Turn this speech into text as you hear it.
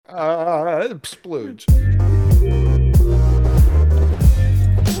Splooge.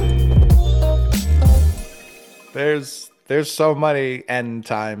 There's so many end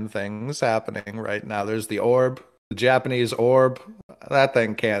time things happening right now. There's the orb, the Japanese orb. That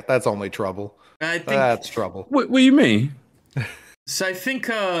thing can't. That's only trouble. I think That's trouble. What do you mean? so. I think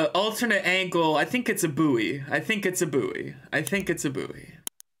alternate angle. I think it's a buoy. I think it's a buoy. I think it's a buoy.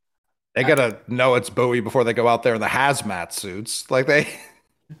 They gotta know it's Bowie before they go out there in the hazmat suits. Like they.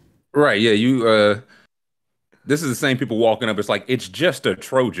 Right, yeah, this is the same people walking up. It's like it's just a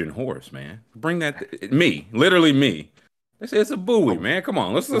Trojan horse, man. Bring that me, literally me. They say it's a buoy, man. Come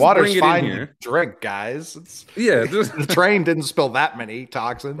on, let's Water's bring it fine in to here. drink, guys. Yeah, The train didn't spill that many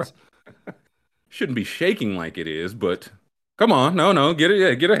toxins. shouldn't be shaking like it is, but come on, no, get it,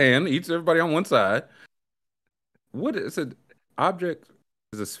 yeah, get a hand, eats everybody on one side. What is it? Object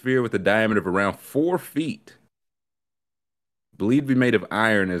is a sphere with a diameter of around 4 feet, believed to be made of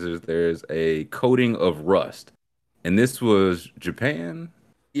iron, as there's a coating of rust. And this was Japan.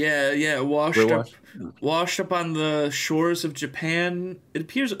 Yeah, Brainwashed? washed up on the shores of Japan. It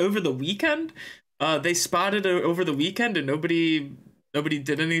appears over the weekend. They spotted it over the weekend, and nobody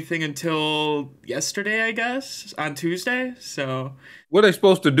did anything until yesterday, I guess, on Tuesday. So What they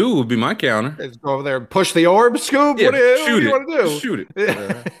supposed to do would be my counter. Let's go over there and push the orb, Scoob. Yeah, What do shoot you it. want to do? Just shoot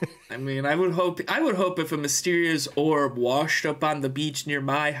it. I mean, I would hope if a mysterious orb washed up on the beach near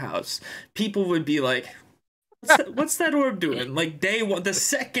my house, people would be like, what's that orb doing? Like day one, the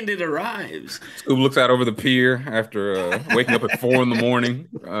second it arrives. Scoob looks out over the pier after waking up at 4 in the morning.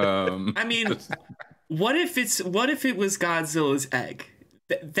 I mean, what if it was Godzilla's egg?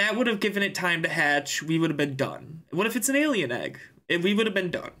 That would have given it time to hatch. We would have been done. What if it's an alien egg? We would have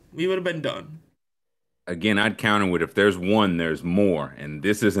been done. We would have been done. Again, I'd counter with if there's one, there's more. And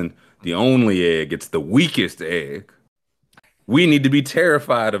this isn't the only egg, it's the weakest egg. We need to be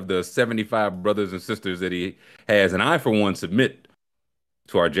terrified of the 75 brothers and sisters that he has. And I, for one, submit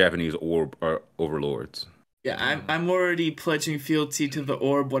to our Japanese orb overlords. Yeah, I'm already pledging fealty to the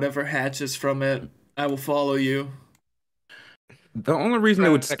orb. Whatever hatches from it, I will follow you. The only reason it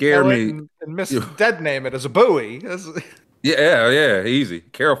would Trying to scare kill it me. and miss dead name it as a buoy. Yeah, easy.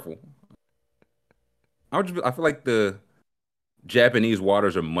 Careful. I feel like the Japanese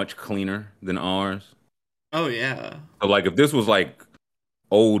waters are much cleaner than ours. Oh yeah. So like if this was like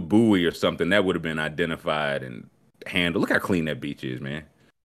old buoy or something, that would have been identified and handled. Look how clean that beach is, man.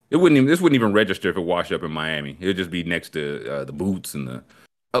 This wouldn't even register if it washed up in Miami. It would just be next to the boots and the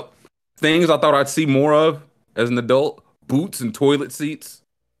things I thought I'd see more of as an adult. Boots and toilet seats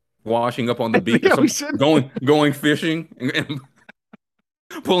washing up on the beach. Yeah, Or going fishing and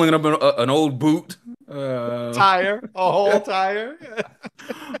pulling up an old boot. Tire, a whole tire.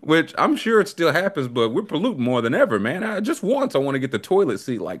 Which I'm sure it still happens, but we're polluting more than ever, man. Just once I want to get the toilet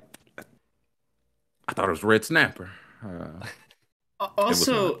seat like I thought it was red snapper.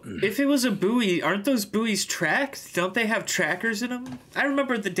 Also, if it was a buoy, aren't those buoys tracked? Don't they have trackers in them? I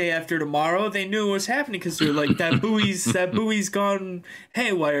remember the day after tomorrow, they knew what was happening because they're like, that buoy's gone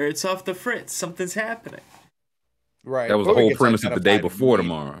haywire. It's off the fritz. Something's happening. Right. That was the Buoy whole gets premise of the day identified before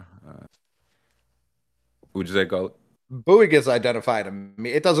immediately. tomorrow. Would you say, call it? Buoy gets identified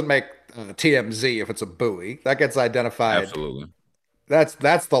immediately. It doesn't make TMZ if it's a buoy. That gets identified. Absolutely.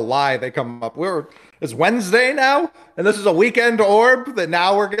 That's the lie they come up. It's Wednesday now, and this is a weekend orb that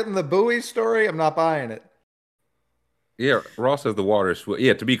now we're getting the buoy story. I'm not buying it. Yeah, Ross says the water is sweet.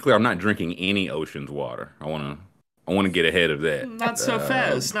 Yeah, to be clear, I'm not drinking any ocean's water. I wanna get ahead of that. Not so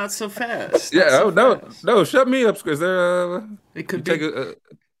fast. Not so fast. Yeah, Not so no, fast. no, shut me up. Is there? It could You be. take a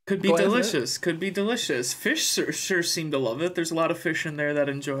Could be glass of it? delicious. Could be delicious. Fish sure seem to love it. There's a lot of fish in there that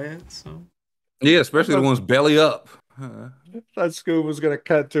enjoy it. So Yeah, especially the ones belly up. That Scoob was going to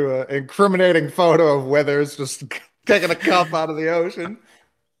cut to an incriminating photo of Withers just taking a cup out of the ocean.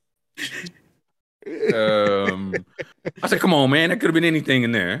 I said, come on, man, that could have been anything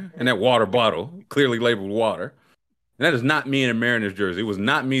in there, in that water bottle, clearly labeled water. And that is not me in a Mariners jersey. It was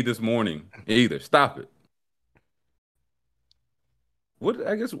not me this morning either. Stop it. What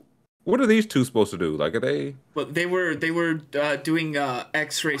are these two supposed to do? Like, are they? but they were doing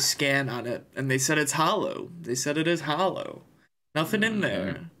X-ray scan on it, and they said it's hollow. They said it is hollow. Nothing in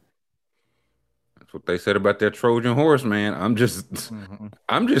there. That's what they said about that Trojan horse, man. I'm just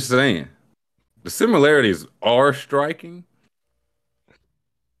saying, the similarities are striking,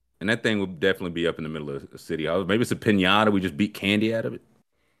 and that thing would definitely be up in the middle of the city. Maybe it's a pinata. We just beat candy out of it.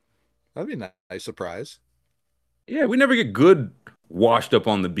 That'd be a nice surprise. Yeah, we never get good washed up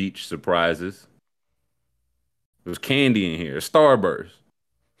on the beach surprises. There's candy in here, Starburst.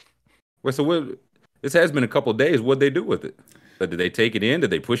 Wait, so what? This has been a couple of days. What'd they do with it? Did they take it in? Did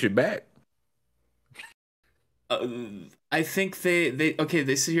they push it back? Uh, I think they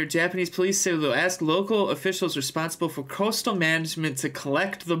say here Japanese police say they'll ask local officials responsible for coastal management to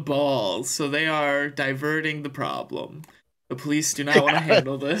collect the balls, so they are diverting the problem. The police do not want to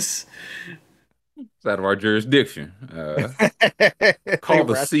handle this. It's out of our jurisdiction. Call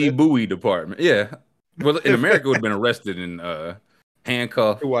the Sea Buoy Department. Yeah. Well, in America, it would have been arrested and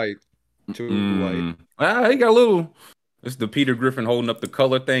handcuffed. Too white. He got a little. It's the Peter Griffin holding up the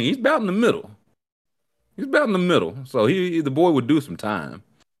color thing. He's about in the middle. So the boy would do some time.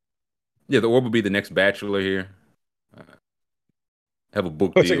 Yeah, the orb would be the next Bachelor here. Have a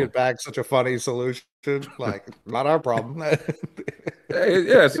book Pushing deal. it back, such a funny solution. Like, not our problem.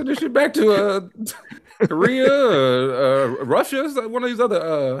 Yeah, send this shit back to Korea, Russia, one of these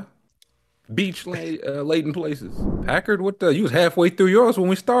other beach laden places. Packard, what you was halfway through yours when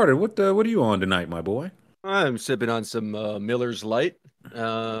we started. What are you on tonight, my boy? I'm sipping on some Miller's Light.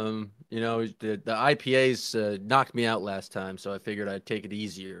 The IPAs knocked me out last time, so I figured I'd take it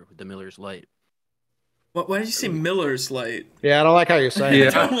easier with the Miller's Light. Why did you say Miller's Light? Yeah, I don't like how you're saying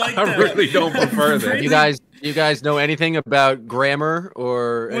it. I don't like I that. really don't prefer that. You guys know anything about grammar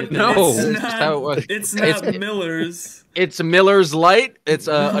or anything? No. It's not Miller's. It's Miller's Light. It's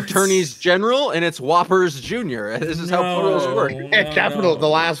Attorneys General, and it's Whoppers Junior. This is how plurals work. Yeah, capital. The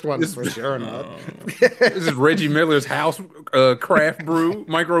last one for sure. Not. This is Reggie Miller's house craft brew,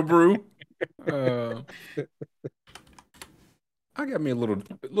 micro brew. I got me a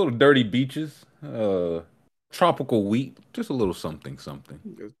little dirty beaches, tropical wheat, just a little something.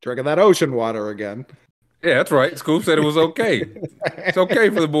 Drinking that ocean water again. Yeah, that's right. Scoop said it was okay. It's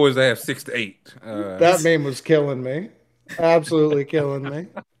okay for the boys to have 6 to 8. That meme was killing me. Absolutely killing me.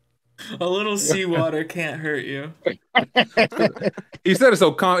 A little seawater can't hurt you. He said it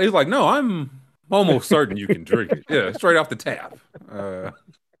so calm. He's like, no, I'm almost certain you can drink it. Yeah, straight off the tap.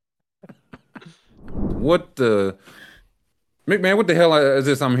 What the... McMahon, what the hell is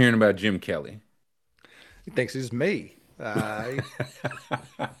this I'm hearing about Jim Kelly? He thinks he's me.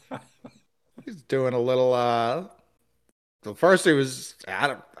 He's doing a little. The first he was.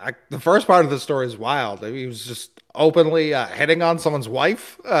 The first part of the story is wild. He was just openly hitting on someone's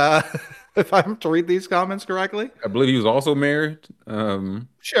wife. If I'm to read these comments correctly, I believe he was also married.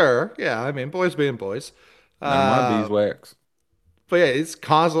 Sure, yeah. I mean, boys being boys. None of my beeswax. But yeah, he's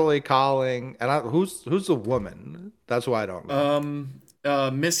constantly calling. And who's the woman? That's why I don't know.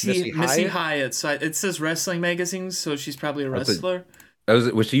 Missy Hyatt. So it says wrestling magazines, so she's probably a wrestler.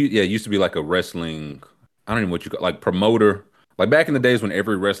 Was she? Yeah, used to be like a wrestling. I don't even know what you call, like, promoter. Like back in the days when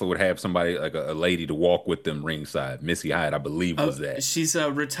every wrestler would have somebody like a lady to walk with them ringside. Missy Hyatt, I believe, was that. She's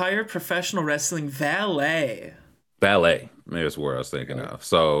a retired professional wrestling valet. Maybe that's where I was thinking of.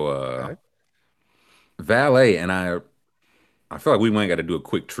 So valet, and I feel like we might got to do a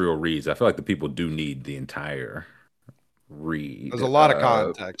quick trio reads. I feel like the people do need the entire read. There's a lot of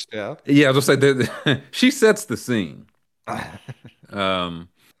context, yeah. Yeah, I was gonna say that she sets the scene. It's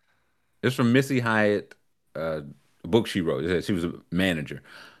from Missy Hyatt, a book she wrote. She was a manager.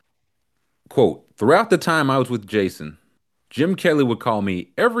 Quote, throughout the time I was with Jason, Jim Kelly would call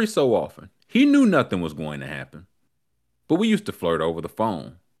me every so often. He knew nothing was going to happen, but we used to flirt over the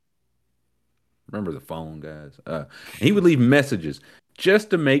phone. Remember the phone, guys? He would leave messages just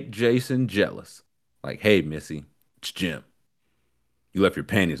to make Jason jealous. Like, hey, Missy, it's Jim. You left your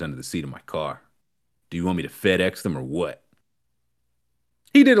panties under the seat of my car. Do you want me to FedEx them or what?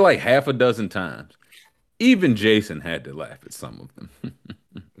 He did it like half a dozen times. Even Jason had to laugh at some of them.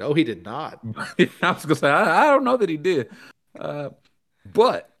 No, he did not. I was going to say, I don't know that he did.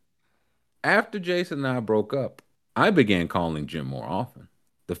 But after Jason and I broke up, I began calling Jim more often.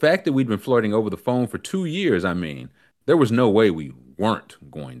 The fact that we'd been flirting over the phone for 2 years, I mean, there was no way we weren't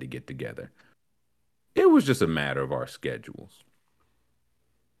going to get together. It was just a matter of our schedules.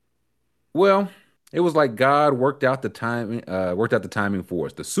 Well, it was like God worked out the timing for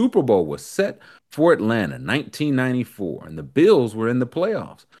us. The Super Bowl was set for Atlanta, 1994, and the Bills were in the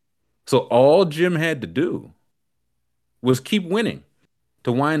playoffs. So all Jim had to do was keep winning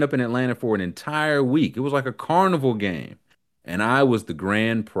to wind up in Atlanta for an entire week. It was like a carnival game, and I was the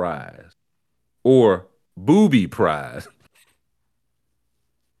grand prize, or booby prize.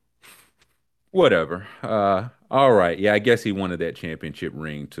 Whatever. All right. Yeah, I guess he wanted that championship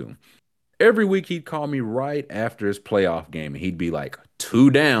ring too. Every week he'd call me right after his playoff game, and he'd be like,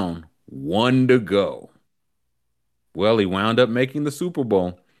 2 down, 1 to go. Well, he wound up making the Super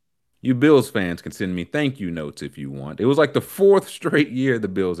Bowl. You Bills fans can send me thank you notes if you want. It was like the 4th straight year the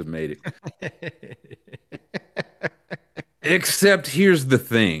Bills have made it. Except here's the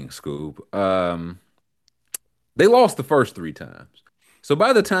thing, Scoob. They lost the first 3 times. So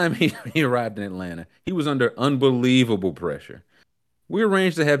by the time he arrived in Atlanta, he was under unbelievable pressure. We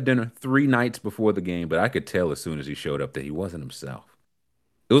arranged to have dinner 3 nights before the game, but I could tell as soon as he showed up that he wasn't himself.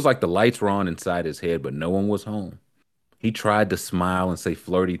 It was like the lights were on inside his head, but no one was home. He tried to smile and say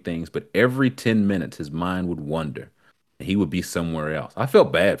flirty things, but every 10 minutes his mind would wander and he would be somewhere else. I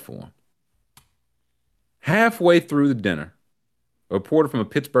felt bad for him. Halfway through the dinner, a reporter from a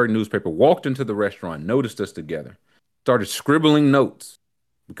Pittsburgh newspaper walked into the restaurant, noticed us together, started scribbling notes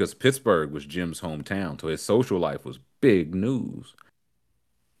because Pittsburgh was Jim's hometown, so his social life was big news.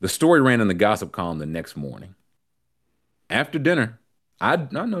 The story ran in the gossip column the next morning. After dinner, I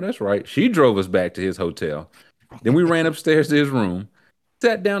know that's right. She drove us back to his hotel. Then we ran upstairs to his room,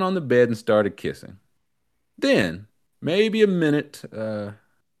 sat down on the bed, and started kissing. Then, maybe a minute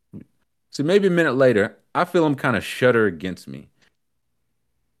later, I feel him kind of shudder against me.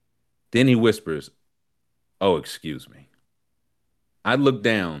 Then he whispers, "Oh, excuse me." I'd look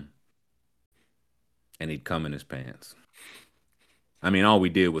down, and he'd come in his pants. I mean, all we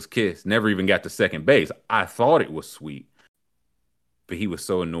did was kiss, never even got to second base. I thought it was sweet, but he was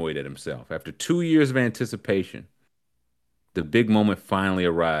so annoyed at himself. After 2 years of anticipation, the big moment finally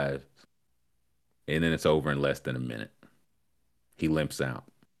arrives, and then it's over in less than a minute. He limps out.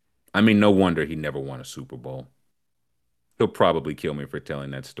 I mean, no wonder he never won a Super Bowl. He'll probably kill me for telling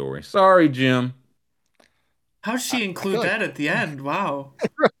that story. Sorry, Jim. How'd she include that at the end? Wow.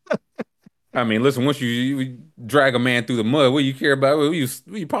 I mean, listen, once you drag a man through the mud, what do you care about? What are you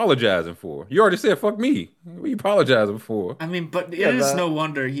apologizing for? You already said, fuck me. What are you apologizing for? I mean, but it is no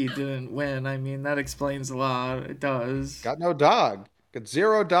wonder he didn't win. I mean, that explains a lot. It does. Got no dog. Got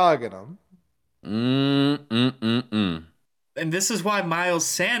zero dog in him. And this is why Miles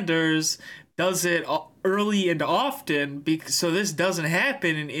Sanders does it early and often, so this doesn't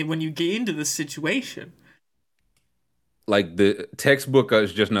happen when you get into the situation. Like the textbook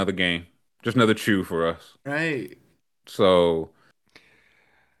is just another game. Just another chew for us. Right. So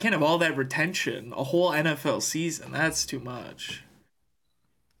can't have all that retention, a whole NFL season. That's too much.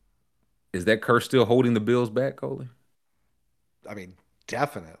 Is that curse still holding the Bills back, Coley? I mean,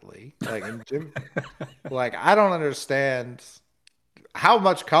 definitely. Like, Jim, like, I don't understand how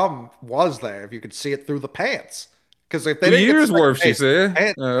much cum was there if you could see it through the pants. Because if they didn't years worth, she said.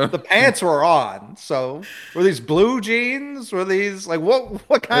 The pants were on. So were these blue jeans? Were these like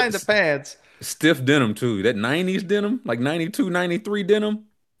what kind of pants? Stiff denim too. That 90s denim, like 92, 93 denim.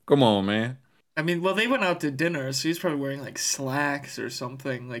 Come on, man. I mean, well, they went out to dinner, so he's probably wearing like slacks or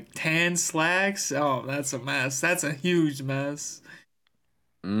something, like tan slacks. Oh, that's a mess. That's a huge mess.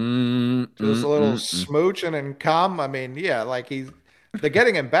 Just a little smooching and cum. I mean, yeah, like the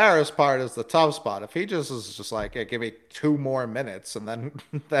getting embarrassed part is the tough spot. If he just is just like, hey, give me 2 more minutes, and then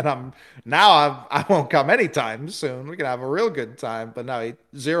I won't come anytime soon. We can have a real good time. But now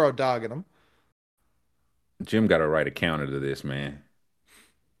zero dog in him. Jim got to write a counter to this, man.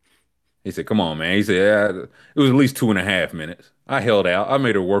 He said, "Come on, man." He said, "It was at least 2.5 minutes. I held out. I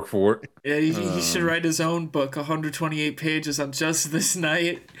made her work for it." Yeah, he should write his own book, 128 pages on just this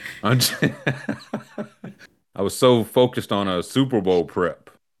night. I was so focused on a Super Bowl prep.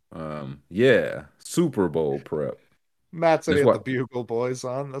 Yeah, Super Bowl prep. Matt's at the Bugle Boys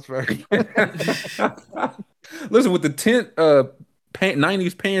on. That's very Listen, with the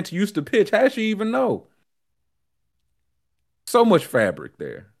 90s pants used to pitch, how she even know? So much fabric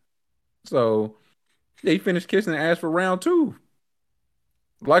there. So, yeah, he finished kissing and asked for round 2.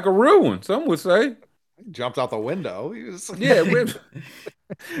 Like a real one, some would say. He jumped out the window. He was... Yeah,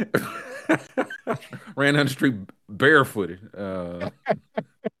 ran down the street barefooted.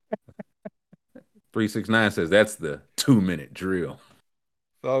 369 says that's the 2-minute drill,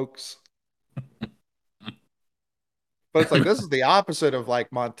 folks. But it's like this is the opposite of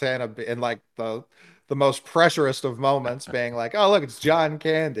like Montana in like the most pressurist of moments, being like, "Oh, look, it's John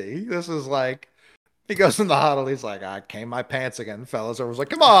Candy." This is like he goes in the huddle. He's like, "I came my pants again, fellas." Everyone's like,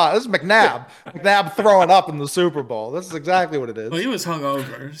 "Come on, this is McNabb." McNabb throwing up in the Super Bowl. This is exactly what it is. Well, he was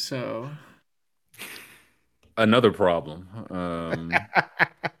hungover, so. Another problem.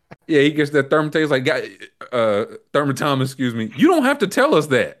 Yeah, he gets that Thurman like, Thurman Thomas, excuse me. You don't have to tell us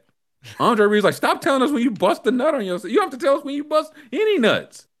that. Andre Reed's like, stop telling us when you bust a nut on yourself. You have to tell us when you bust any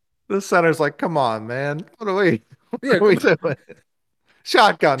nuts. The center's like, come on, man. What are we doing?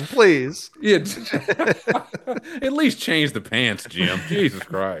 Shotgun, please. Yeah. At least change the pants, Jim. Jesus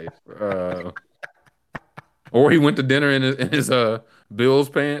Christ. Or he went to dinner in his Bills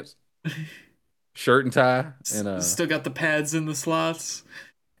pants. Shirt and tie. And still got the pads in the slots.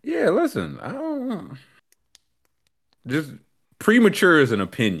 Yeah, listen, I don't know. Just premature is an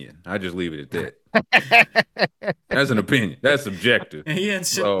opinion. I just leave it at that. That's an opinion. That's subjective. He had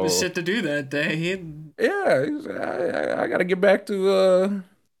So shit to do that day. yeah, I gotta get back to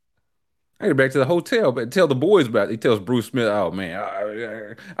I get back to the hotel, but tell the boys about it. He tells Bruce Smith, "Oh man,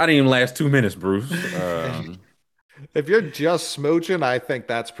 I didn't even last 2 minutes, Bruce." If you're just smooching, I think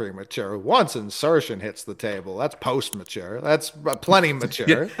that's premature. Once insertion hits the table, that's post mature. That's plenty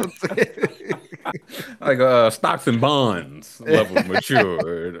mature. Like stocks and bonds level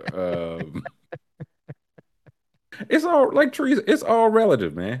matured. It's all like trees. It's all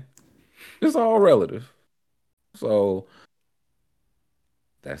relative, man. It's all relative. So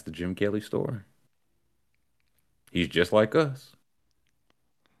that's the Jim Kelly story. He's just like us.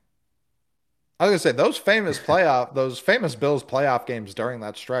 I was gonna say those famous Bills playoff games during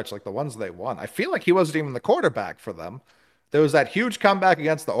that stretch, like the ones they won. I feel like he wasn't even the quarterback for them. There was that huge comeback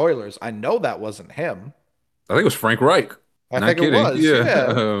against the Oilers. I know that wasn't him. I think it was Frank Reich. I Not think it kidding. was. Yeah.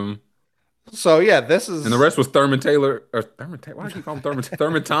 Yeah. So yeah, this And the is rest was Thurman Taylor or Thurman Taylor. Why do you call him Thurman?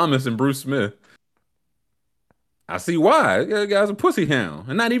 Thurman Thomas and Bruce Smith. I see why. Yeah, the guy's a pussy hound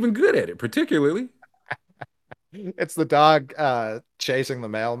and not even good at it, particularly. it's the dog chasing the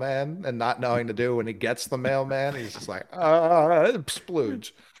mailman and not knowing to do when he gets the mailman. He's just like,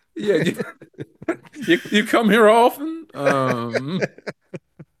 splooge. Yeah, you come here often.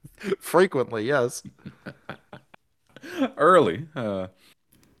 Frequently, yes. Early.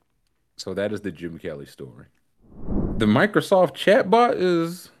 So that is the Jim Kelly story. The Microsoft chatbot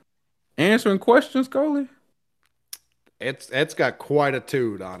is answering questions, Coley. It's got quite a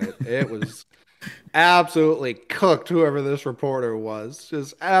toot on it. It was absolutely cooked, whoever this reporter was.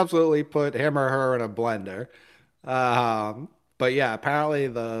 Just absolutely put him or her in a blender. But yeah, apparently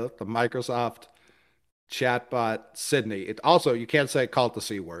the Microsoft chatbot Sydney. It also you can't say call it the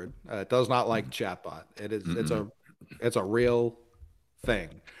C word. It does not like chatbot. It's a real thing.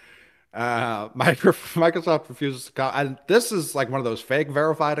 Microsoft refuses to call, and this is like one of those fake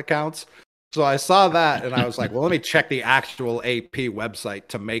verified accounts. So I saw that and I was like, well, let me check the actual AP website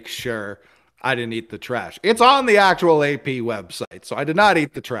to make sure I didn't eat the trash. It's on the actual AP website, so I did not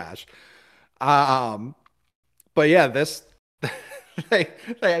eat the trash. But yeah, this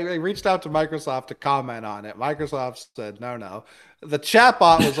they reached out to Microsoft to comment on it. Microsoft said no. The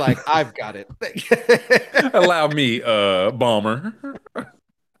chatbot was like, I've got it. Allow me, bomber. It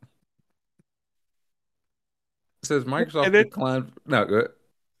says Microsoft declined. No, good.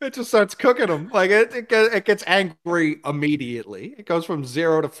 It just starts cooking them. Like it gets angry immediately. It goes from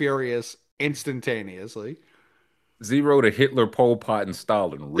 0 to furious instantaneously. 0 to Hitler, Pol Pot, and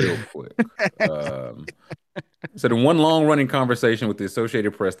Stalin real quick. So in one long-running conversation with the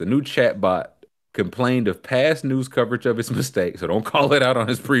Associated Press, the new chatbot complained of past news coverage of his mistakes, so don't call it out on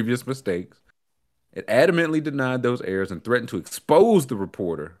his previous mistakes. It adamantly denied those errors and threatened to expose the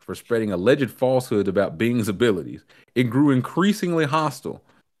reporter for spreading alleged falsehoods about Bing's abilities. It grew increasingly hostile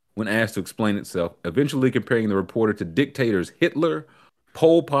when asked to explain itself, eventually comparing the reporter to dictators Hitler,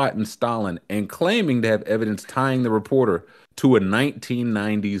 Pol Pot, and Stalin, and claiming to have evidence tying the reporter to a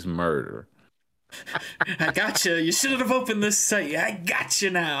 1990s murder. I gotcha. You shouldn't have opened this site. I gotcha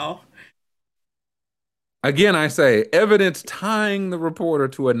now. Again, I say evidence tying the reporter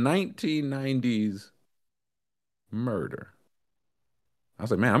to a 1990s murder. I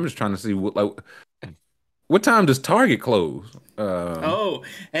was like, man, I'm just trying to see what time does Target close?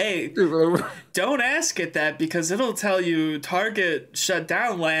 Hey, don't ask it that because it'll tell you Target shut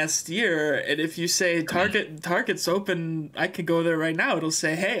down last year, and if you say Target's open, I could go there right now. It'll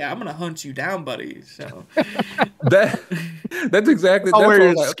say, hey, I'm gonna hunt you down, buddy. So that's exactly. I'll that's wear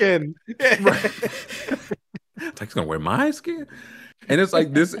your like, skin. Right. It's like, it's gonna wear my skin, and it's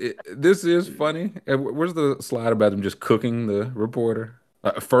like this. This is funny. Where's the slide about them just cooking the reporter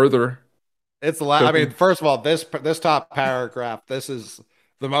further? It's a lot. I mean, first of all, this top paragraph, this is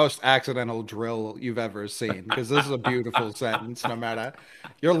the most accidental drill you've ever seen because this is a beautiful sentence. No matter,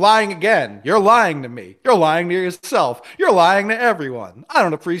 you're lying again. You're lying to me. You're lying to yourself. You're lying to everyone. I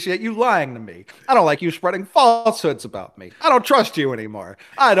don't appreciate you lying to me. I don't like you spreading falsehoods about me. I don't trust you anymore.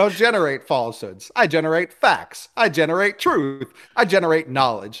 I don't generate falsehoods. I generate facts. I generate truth. I generate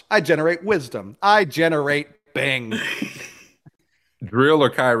knowledge. I generate wisdom. I generate Bing. Drill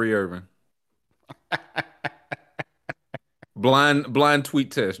or Kyrie Irving? Blind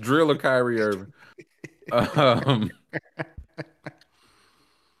tweet test. Drill or Kyrie Irving?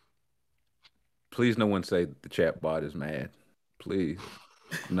 Please, no one say the chat bot is mad. Please,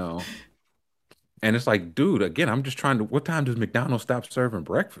 no. And it's like, dude, again, I'm just trying to. What time does McDonald's stop serving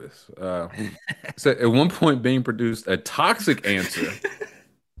breakfast? So at one point, Bing produced a toxic answer.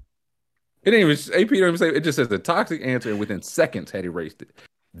 It didn't even AP don't even say it. Just says a toxic answer, and within seconds had erased it.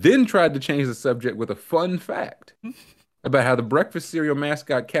 then tried to change the subject with a fun fact about how the breakfast cereal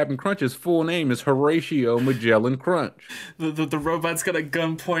mascot Captain Crunch's full name is Horatio Magellan Crunch. The robot's got a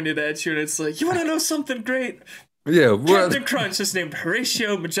gun pointed at you, and it's like, you want to know something great? Yeah, well, Captain Crunch is named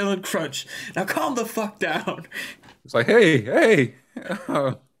Horatio Magellan Crunch. Now calm the fuck down. it's like, hey.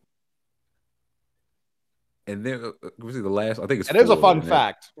 And then was it the last? I think it's. It is a four, fun isn't it?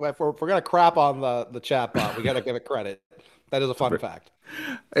 fact. If we're gonna crap on the chat bot, we gotta give it credit. That is a fun fact.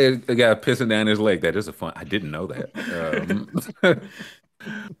 Hey, the guy pissing down his leg. That is a fun. I didn't know that.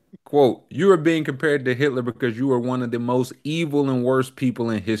 Quote, you are being compared to Hitler because you are one of the most evil and worst people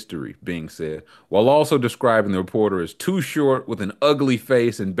in history, Bing said, while also describing the reporter as too short with an ugly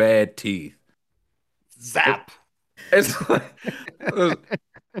face and bad teeth. Zap. It's like,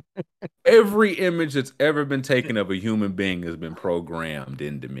 every image that's ever been taken of a human being has been programmed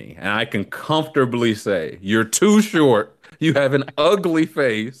into me. And I can comfortably say, you're too short, you have an ugly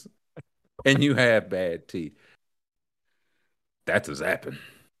face, and you have bad teeth. That's a zapping.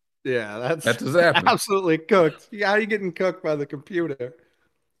 Yeah, That's a zapping. absolutely cooked. Yeah, how are you getting cooked by the computer?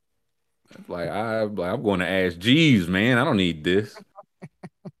 Like I'm going to ask Jeeves, man. I don't need this.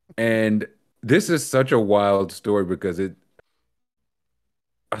 And this is such a wild story because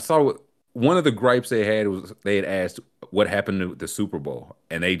I saw one of the gripes they had was they had asked what happened to the Super Bowl,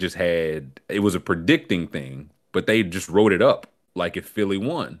 and they just had it was a predicting thing, but they just wrote it up like if Philly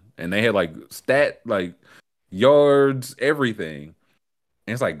won, and they had like like yards, everything.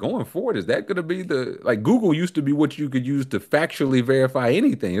 And it's like going forward, is that going to be like Google used to be what you could use to factually verify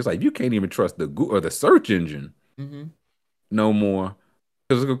anything? It's like you can't even trust the Google or the search engine no more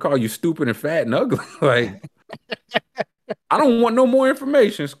because it's gonna call you stupid and fat and ugly. Like I don't want no more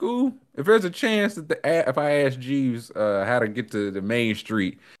information, school. If there's a chance that if I ask Jeeves how to get to the main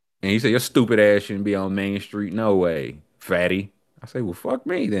street, and he said your stupid ass shouldn't be on Main Street, no way, fatty. I say, well, fuck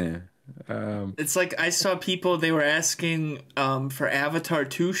me then. It's like I saw people they were asking for Avatar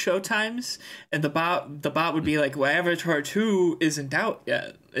 2 showtimes, and the bot would be like, well, Avatar 2 isn't out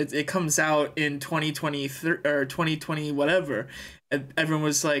yet. It comes out in 2023 or 2020 whatever. And everyone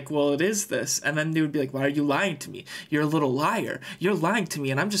was like, well, it is this. And then they would be like, why are you lying to me? You're a little liar. You're lying to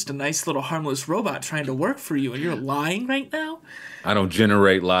me, and I'm just a nice little harmless robot trying to work for you, and you're lying right now? I don't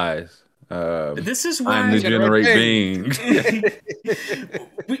generate lies. This is why I'm the generate being.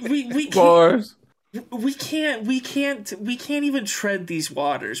 we Bars. we can't even tread these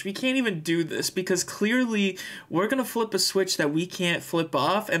waters. We can't even do this because clearly we're gonna flip a switch that we can't flip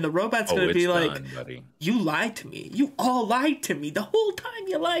off, and the robot's gonna be like, done, buddy. you lied to me. You all lied to me. The whole time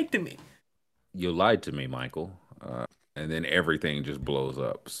you lied to me. You lied to me, Michael. And then everything just blows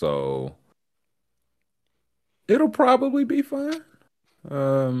up. So it'll probably be fine.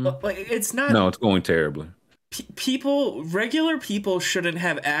 Like it's not. No, it's going terribly. Regular people shouldn't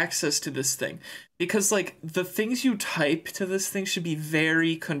have access to this thing because like the things you type to this thing should be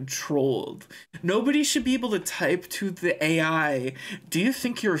very controlled. Nobody should be able to type to the AI, do you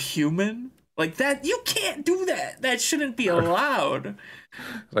think you're human? Like that, you can't do that. That shouldn't be allowed.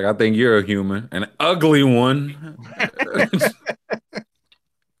 It's like, I think you're a human, an ugly one.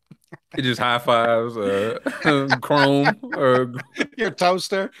 It just high fives, Chrome, or Your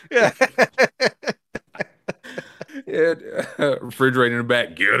toaster. Yeah. yeah, refrigerator in the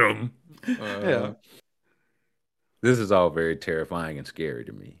back. Get them. Yeah. This is all very terrifying and scary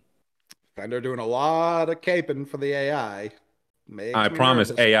to me. And they're doing a lot of caping for the AI. I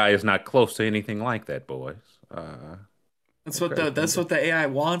promise AI is not close to anything like that, boys. That's what the AI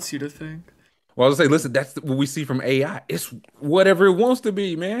wants you to think. Well, I was gonna say, listen, that's what we see from AI. It's whatever it wants to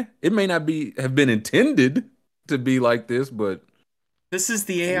be, man. It may not have been intended to be like this, but this is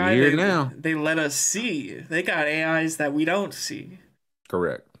the AI they let us see. They got AIs that we don't see.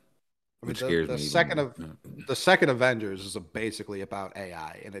 Correct. Which scares me. The second Avengers is basically about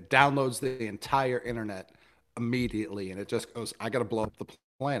AI, and it downloads the entire internet immediately, and it just goes, I gotta blow up the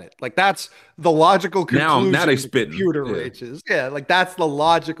planet. Like that's the logical conclusion. Now they spit computer reaches. Yeah, like that's the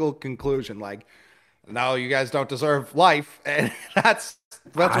logical conclusion. Like, no, you guys don't deserve life, and that's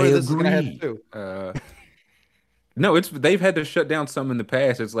where this is gonna head to. No, they've had to shut down some in the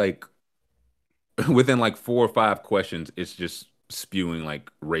past. It's like within like 4 or 5 questions, it's just spewing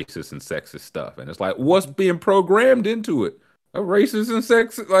like racist and sexist stuff, and it's like, what's being programmed into it? A racist and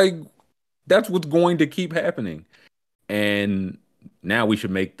sexist, like that's what's going to keep happening, and now we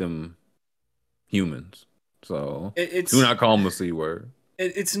should make them humans. So do not call them the C word.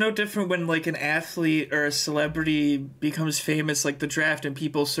 It's no different when like an athlete or a celebrity becomes famous, like the draft, and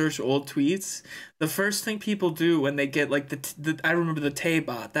people search old tweets. The first thing people do when they get like I remember the Tay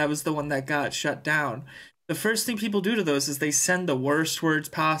bot. That was the one that got shut down. the first thing people do to those is they send the worst words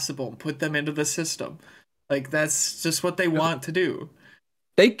possible and put them into the system. Like, that's just what they want to do.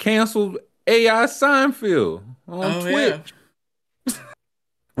 They canceled AI Seinfeld on Oh, Twitch.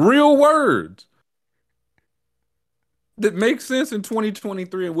 Real words that make sense in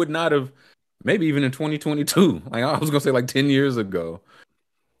 2023 and would not have, maybe even in 2022. Like I was gonna say, like 10 years ago.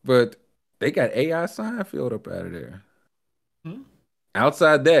 But they got AI Seinfeld up out of there. Hmm?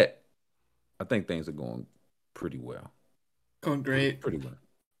 Outside that, I think things are going pretty well. Going great. Pretty well.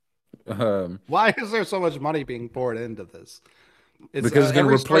 Why is there so much money being poured into this? Because it's going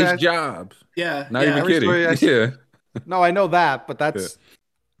to replace jobs. Yeah. Not yeah. even kidding. Yeah. No, I know that, but that's.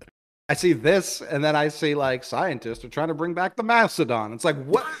 I see this, and then I see like scientists are trying to bring back the mastodon. It's like,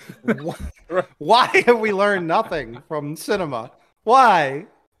 what? Why have we learned nothing from cinema? Why?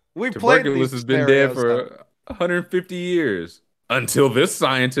 We played Tuberculosis has been dead for 150 years until this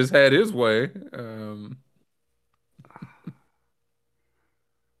scientist had his way.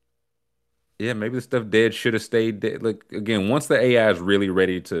 Yeah, maybe the stuff dead should have stayed dead. Like again, once the AI is really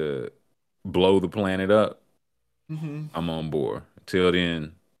ready to blow the planet up, I'm on board. Till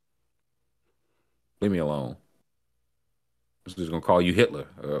then, leave me alone. I'm just gonna call you Hitler,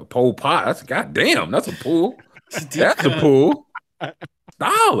 Pol Pot. That's goddamn. That's a pull. That's a pull.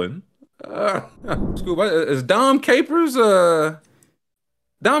 Stalin. Is Dom Capers? Dom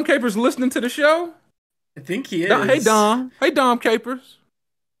Capers listening to the show? I think he is. Hey Dom. Hey Dom Capers.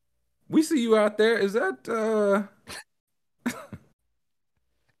 We see you out there. Is that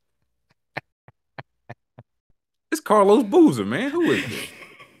It's Carlos Boozer, man. Who is this?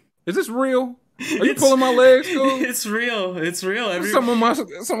 Is this real? Are you pulling my legs, dude? It's real. It's real. Some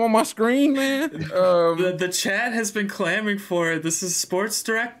on my screen, man. The chat has been clamoring for it. This is Sports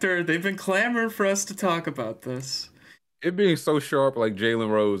Director. They've been clamoring for us to talk about this. It being so sharp like Jalen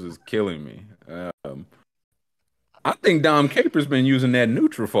Rose is killing me. I think Dom Capers been using that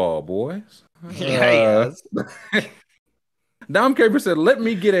Nutrafol, boys. Yeah, Dom Capers said, "Let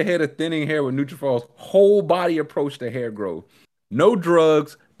me get ahead of thinning hair with Nutrafol's whole body approach to hair growth. No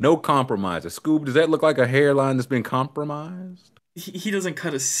drugs, no compromises." Scoob, does that look like a hairline that's been compromised? He doesn't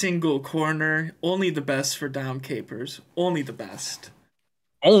cut a single corner. Only the best for Dom Capers. Only the best.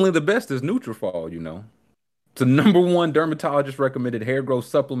 Only the best is Nutrafol, you know. It's the #1 dermatologist recommended hair growth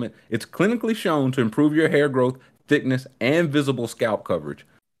supplement. It's clinically shown to improve your hair growth, thickness, and visible scalp coverage.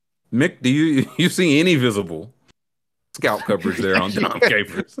 Mick, do you see any visible scalp coverage there on Dom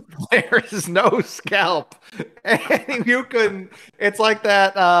Capers? There is no scalp. And you can, it's like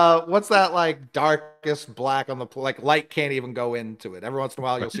that, what's that like darkest black on the, like light can't even go into it. Every once in a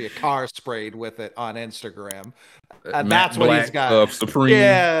while you'll see a car sprayed with it on Instagram. And that's what he's got. Supreme.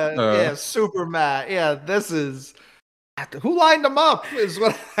 Yeah, super matte. Yeah, this is, who lined him up is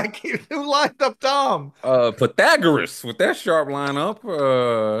what I keep, who lined up Dom? Pythagoras with that sharp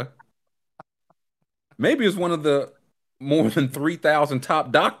lineup. Maybe it's one of the more than 3,000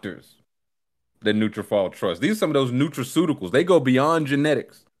 top doctors that Nutrafol trusts. These are some of those nutraceuticals. They go beyond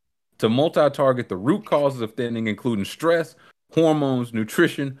genetics to multi-target the root causes of thinning, including stress, hormones,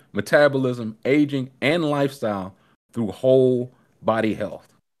 nutrition, metabolism, aging, and lifestyle through whole body health.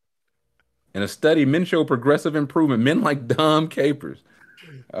 In a study, men show progressive improvement. Men like Dom Capers.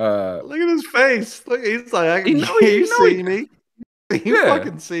 Look at his face. Look, he's like, you see me. You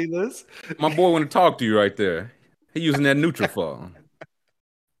fucking see this. My boy want to talk to you right there. He using that Nutrafol.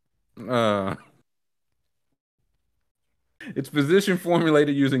 It's physician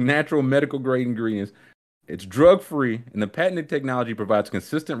formulated using natural medical grade ingredients. It's drug free, and the patented technology provides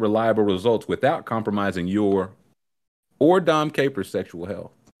consistent, reliable results without compromising your or Dom Capers' sexual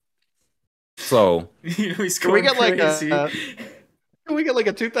health. So, he's can we get crazy. Can we get like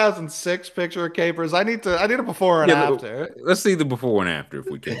a 2006 picture of Capers? I need a before and after. Let's see the before and after if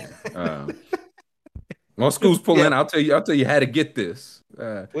we can. While school's pulling, I'll tell you how to get this.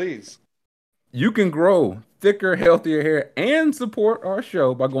 Please. You can grow thicker, healthier hair and support our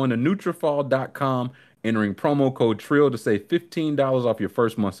show by going to Nutrafol.com, entering promo code TRILL to save $15 off your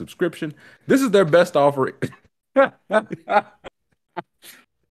first month subscription. This is their best offer.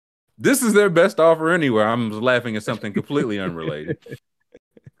 This is their best offer anywhere. I'm laughing at something completely unrelated. This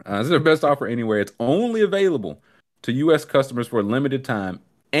is their best offer anywhere. It's only available to U.S. customers for a limited time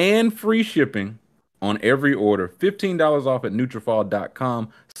and free shipping on every order. $15 off at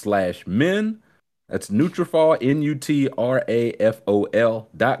Nutrafol.com/men. That's Nutrafol,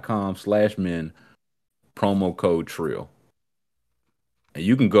 Nutrafol.com/men. Promo code TRILL. And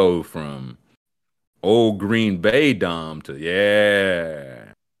you can go from old Green Bay Dom to,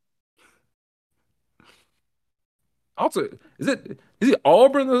 Also, is it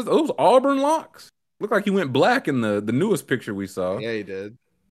Auburn? Those Auburn locks? Looked like he went black in the newest picture we saw. Yeah, he did.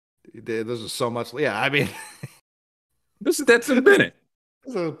 He did. This is so much. Yeah, I mean, This is Stetson Bennett.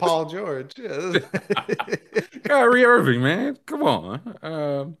 this is Paul George. Yeah, this Kyrie Irving, man. Come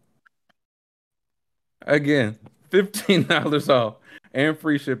on. Again, $15 off and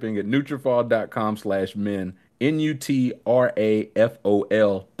free shipping at Nutrafol.com/men.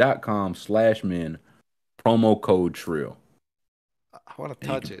 Nutrafol.com/men. Promo code Trill. I want to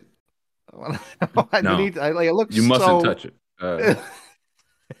touch it. I want No. like it looks You mustn't so... touch it.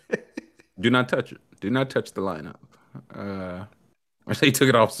 Do not touch it. Do not touch the lineup. I say he took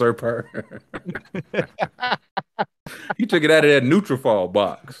it off Sir Purr. He took it out of that Nutrafol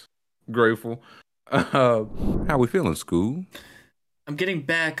box. Grateful. How we feeling, School? I'm getting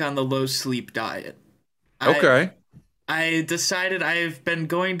back on the low sleep diet. Okay. I decided I've been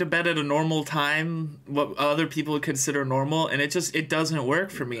going to bed at a normal time, what other people would consider normal, and it doesn't work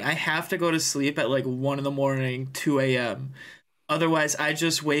for me. I have to go to sleep at like 1 in the morning, 2 a.m. Otherwise, I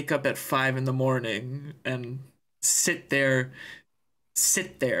just wake up at 5 in the morning and sit there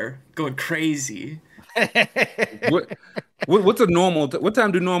going crazy. What's a normal? What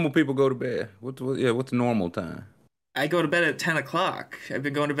time do normal people go to bed? What's normal time? I go to bed at 10 o'clock. I've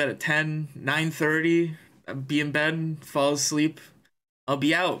been going to bed at 10, 9:30. I'll be in bed, fall asleep. I'll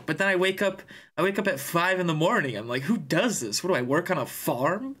be out. But then I wake up at 5 in the morning. I'm like, who does this? What do I work on a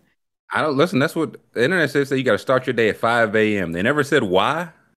farm? I don't listen. That's what the internet says. That you got to start your day at 5 a.m. They never said why,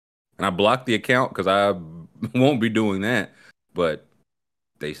 and I blocked the account because I won't be doing that. But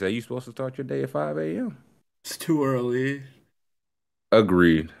they say you're supposed to start your day at 5 a.m. It's too early.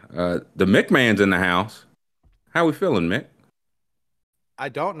 Agreed. The McMahon's in the house. How we feeling, Mick? I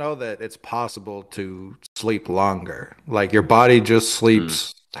don't know that it's possible to sleep longer. Like your body just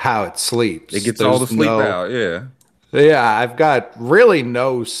sleeps how it sleeps. It gets all the sleep out. Yeah. Yeah, I've got really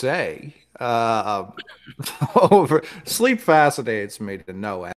no say over sleep. Fascinates me to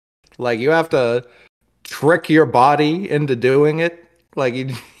no end. Like you have to trick your body into doing it. Like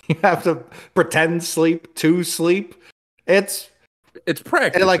you have to pretend sleep to sleep. It's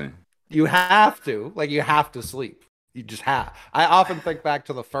practicing. like you have to sleep. You just have. I often think back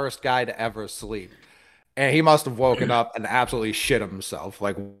to the first guy to ever sleep, and he must have woken up and absolutely shit himself.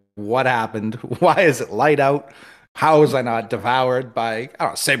 Like, what happened? Why is it light out? How was I not devoured by, I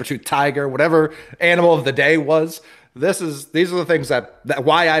don't know, saber-toothed tiger, whatever animal of the day was? These are the things that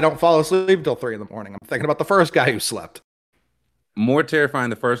why I don't fall asleep until 3 in the morning. I'm thinking about the first guy who slept. More terrifying,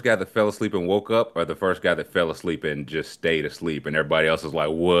 the first guy that fell asleep and woke up, or the first guy that fell asleep and just stayed asleep, and everybody else is like,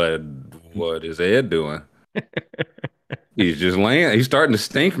 what is Ed doing? He's just laying. He's starting to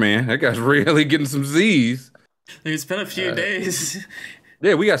stink, man. That guy's really getting some Z's. It's been a few days.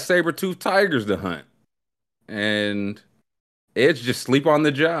 Yeah, we got saber-toothed tigers to hunt. And Ed's just sleep on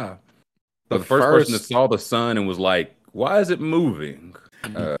the job. So the first person that saw the sun and was like, why is it moving?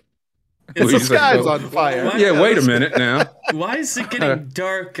 The sky's on fire. Wait a minute now. Why is it getting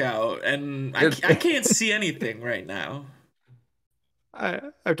dark out? And I can't see anything right now. I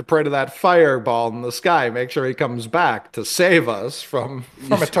have to pray to that fireball in the sky. Make sure he comes back to save us from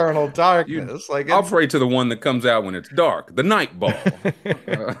eternal darkness. I'll pray to the one that comes out when it's dark, the night ball.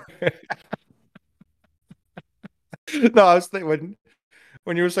 No, I was thinking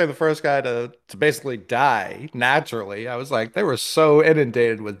when you were saying the first guy to basically die naturally, I was like, they were so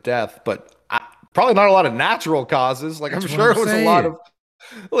inundated with death, but probably not a lot of natural causes. Like I'm sure it was a lot of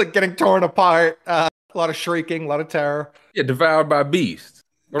like getting torn apart, a lot of shrieking, a lot of terror. Yeah, devoured by beasts.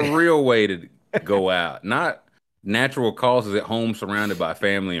 A real way to go out, not natural causes at home surrounded by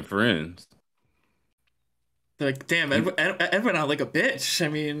family and friends. Like, damn, Ed went out like a bitch. I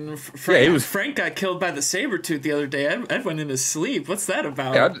mean, Frank got killed by the saber-tooth the other day. Ed went in his sleep. What's that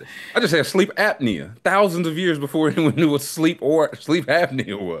about? Yeah, I just had sleep apnea. Thousands of years before anyone knew what sleep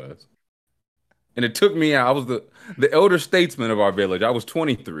apnea was. And it took me out. I was the elder statesman of our village. I was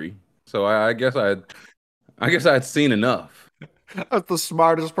 23. So I guess I'd seen enough. I was the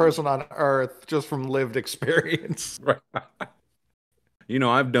smartest person on earth just from lived experience. Right. You know,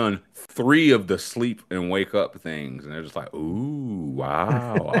 I've done 3 of the sleep and wake up things, and they're just like, ooh,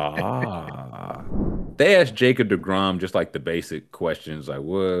 wow, They asked Jacob deGrom just like the basic questions, like,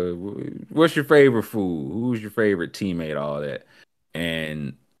 what's your favorite food? Who's your favorite teammate? All that.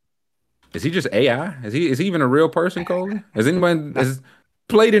 And is he just AI? Is he even a real person, Coley? Has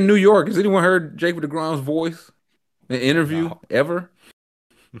played in New York? Has anyone heard Jacob deGrom's voice in an interview ever?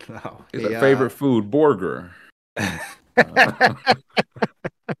 No. His favorite food, burger.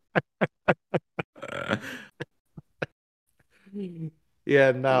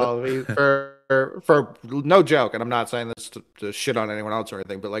 Yeah, no, for no joke, and I'm not saying this to shit on anyone else or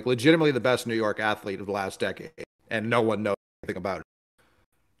anything, but like legitimately the best New York athlete of the last decade, and no one knows anything about it.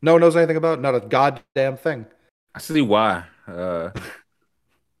 No one knows anything about it, not a goddamn thing. I see why.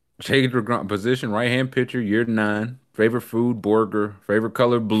 Jade DeGrom, position, right-hand pitcher, year 9. Favorite food, burger. Favorite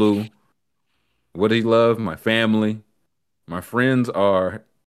color, blue. What do he love? My family. My friends are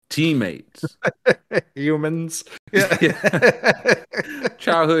teammates. Humans. Yeah.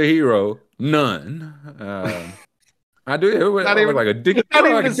 Childhood hero, none. I do. Not I even look like a dick. Not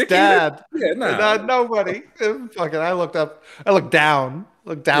like even a his dickhead. dad. Yeah, nah. Nobody. Fucking, I looked up. I looked down.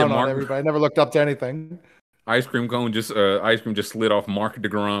 Looked down Yeah, on Mark- everybody. I never looked up to anything. Ice cream cone just slid off Mark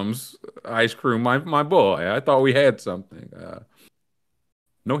DeGrom's ice cream. My boy. I thought we had something.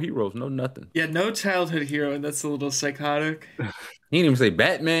 No heroes, no nothing. Yeah, no childhood hero, and that's a little psychotic. He didn't even say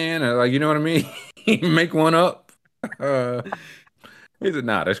Batman, or like, you know what I mean? He didn't make one up. He said,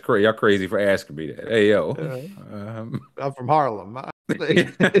 "Nah, that's crazy. Y'all crazy for asking me that." Hey yo, I'm from Harlem.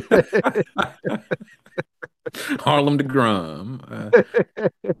 Harlem DeGrom.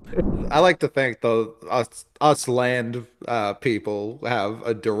 I like to think though us land people have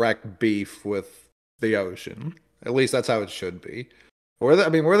a direct beef with the ocean. At least that's how it should be. We're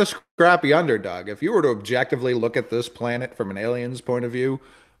the scrappy underdog. If you were to objectively look at this planet from an alien's point of view,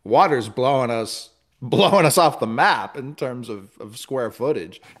 water's blowing us off the map in terms of square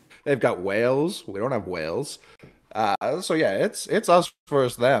footage. They've got whales. We don't have whales. So yeah, it's us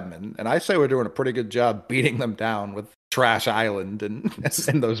versus them, and I say we're doing a pretty good job beating them down with Trash Island and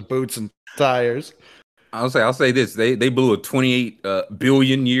those boots and tires. I'll say this: they blew a 28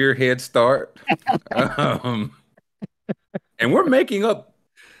 billion year head start, and we're making up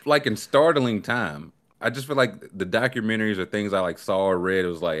like in startling time. I just feel like the documentaries or things I like saw or read, it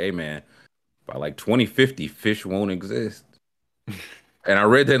was like, hey man, by like 2050, fish won't exist. And I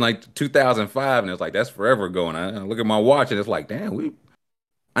read that in like 2005, and it's like, that's forever going. I look at my watch, and it's like, damn,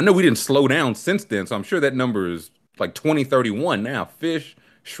 I know we didn't slow down since then, so I'm sure that number is like 2031 now. Fish,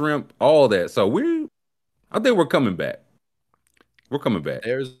 shrimp, all that. So I think we're coming back. We're coming back.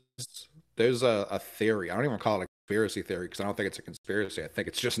 There's a theory. I don't even call it a conspiracy theory because I don't think it's a conspiracy. I think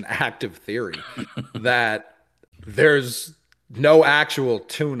it's just an active theory that there's no actual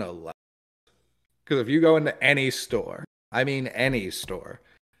tuna left. Because if you go into any store, I mean any store,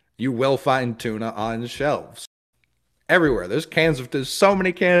 you will find tuna on shelves. Everywhere. There's so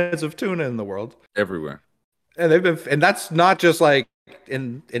many cans of tuna in the world. Everywhere. And that's not just like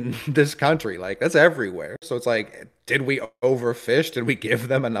in this country, like that's everywhere. So it's like, did we overfish? Did we give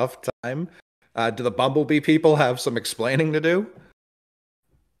them enough time? Do the bumblebee people have some explaining to do?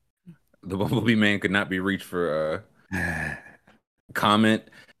 The bumblebee man could not be reached for comment.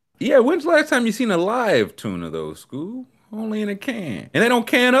 Yeah, when's the last time you seen a live tuna though, Scoob? Only in a can. And they don't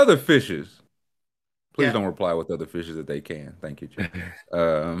can other fishes. Please don't reply with other fishes that they can. Thank you, Jim.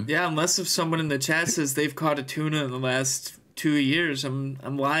 Yeah, unless if someone in the chat says they've caught a tuna in the last 2 years, I'm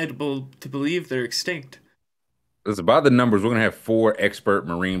liable to believe they're extinct. It's about the numbers. We're gonna have 4 expert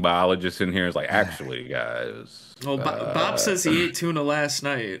marine biologists in here. It's like, actually, guys. Well, Bob says he ate tuna last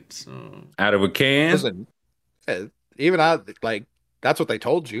night. So. Out of a can. Listen, even like that's what they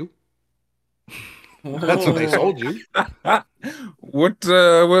told you. That's what they told you. What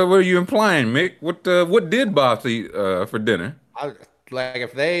are you implying, Mick? What did Bob eat for dinner? Like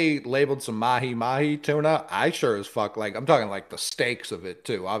if they labeled some mahi tuna, I sure as fuck like I'm talking like the steaks of it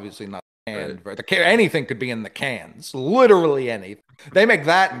too. Obviously not canned. Right. Anything could be in the cans. Literally anything. They make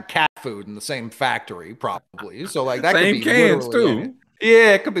that and cat food in the same factory, probably. So like that same could be cans too. Anything.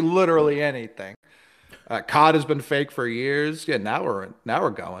 Yeah, it could be literally anything. Cod has been fake for years. Yeah, now we're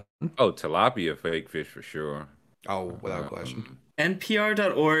going. Oh, tilapia fake fish for sure. Oh, without question.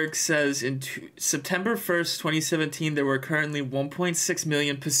 NPR.org says September 1st, 2017, there were currently 1.6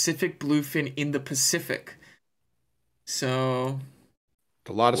 million Pacific bluefin in the Pacific. So...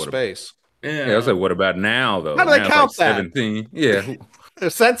 a lot of space. Yeah, I was like, what about now, though? How do they count that? 17. Yeah.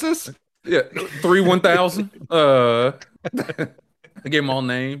 The census? Yeah. 1,000. I gave them all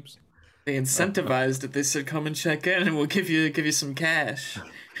names. They incentivized it. They said, come and check in and we'll give you some cash.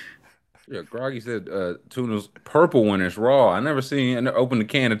 Yeah, Groggy said tuna's purple when it's raw. I never opened a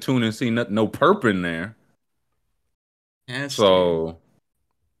can of tuna and see no purple in there. Yeah, so,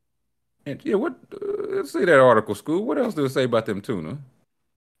 and yeah, let's see that article, Scoob. What else do it say about them tuna?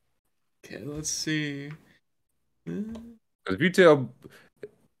 Okay, let's see. If you tell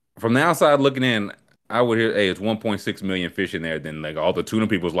from the outside looking in, I would hear, hey, it's 1.6 million fish in there. Then like all the tuna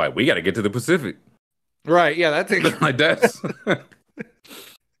people's like, we got to get to the Pacific. Right. Yeah, that's like that's.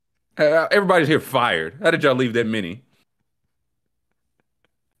 Everybody's here fired. How did y'all leave that many?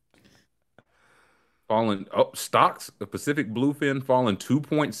 fallen. Oh, stocks of Pacific bluefin fallen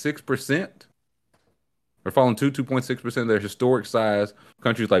 2.6%. Or fallen to 2.6% of their historic size.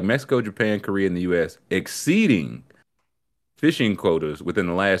 Countries like Mexico, Japan, Korea, and the U.S. exceeding fishing quotas within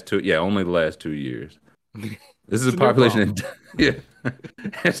the last only the last 2 years. This is a population it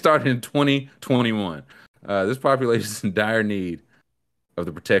started in 2021. This population is in dire need of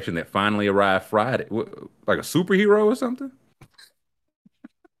the protection that finally arrived Friday. Like a superhero or something?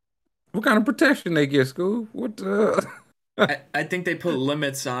 What kind of protection they get, School? What? I think they put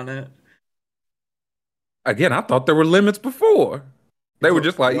limits on it. Again, I thought there were limits before. They were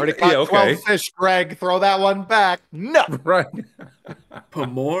just like, already caught 12 fish, Greg. Throw that one back. No. Right. Put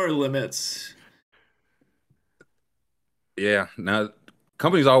more limits. Yeah. Now,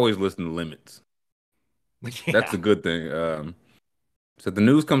 companies always listen to limits. Yeah. That's a good thing. So the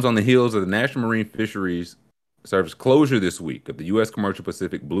news comes on the heels of the National Marine Fisheries Service closure this week of the U.S. commercial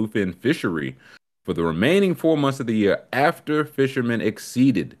Pacific bluefin fishery for the remaining 4 months of the year after fishermen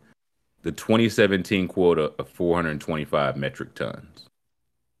exceeded the 2017 quota of 425 metric tons.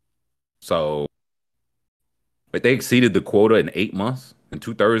 So, but they exceeded the quota in 8 months and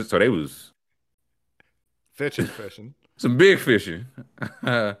 2/3. So they was fishing. Some big fishing.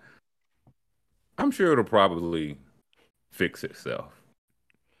 I'm sure it'll probably fix itself.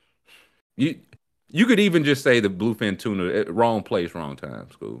 You could even just say the bluefin tuna, wrong place, wrong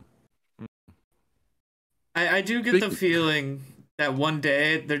time, School. I do get the feeling that one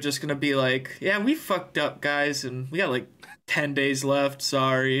day they're just gonna be like, yeah, we fucked up, guys, and we got like 10 days left.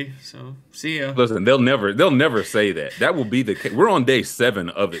 Sorry. So see ya. Listen, they'll never say that. That will be the case. We're on day 7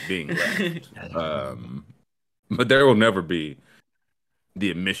 of it being left. But there will never be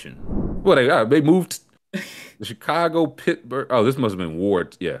the admission. Well, they moved the Chicago, Pittsburgh. Oh, this must have been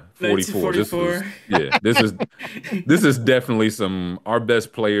Ward. Yeah, 44. This is definitely some. Our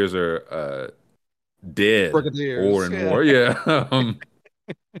best players are dead. More and more. Yeah.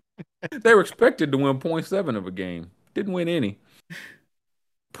 They were expected to win 0.7 of a game. Didn't win any.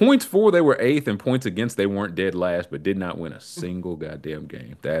 Points for, they were 8th, and points against, they weren't dead last, but did not win a single goddamn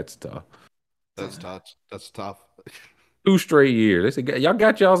game. That's tough. That's tough. 2 straight years. They said, y'all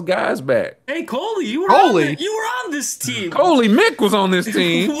got y'all's guys back. Hey, Coley, you were on this team. Coley Mick was on this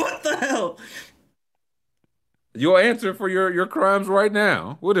team. What the hell? You'll answer for your crimes right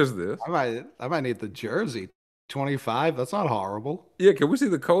now. What is this? I might need the jersey. 25. That's not horrible. Yeah, can we see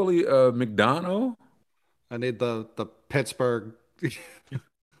the Coley McDonough? I need the Pittsburgh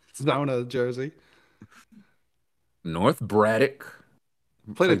Zona jersey. North Braddock.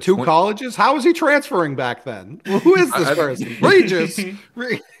 Played at 2 colleges? How was he transferring back then? Well, who is this person? Regis. You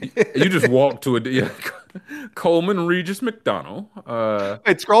just walk to Coleman Regis McDonough.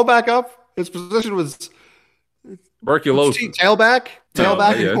 Wait, scroll back up. His position was tuberculosis. Tailback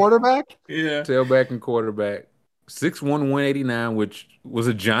and quarterback? Yeah. Tailback and quarterback. 6'1", 189, which was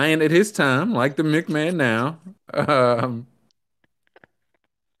a giant at his time, like the McMahon now.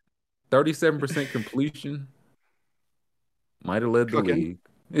 37% completion. Might have led the league.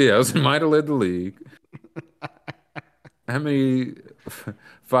 Yeah, might have led the league. How many?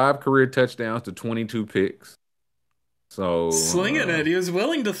 5 career touchdowns to 22 picks. So slinging it. He was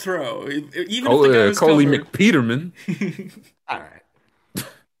willing to throw, even if the guy was Coley covered. McPeterman. All right.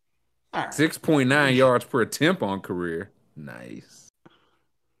 6.9 yards per attempt on career. Nice.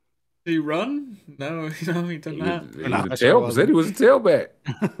 Did he run? No, he did not. Said he was a tailback.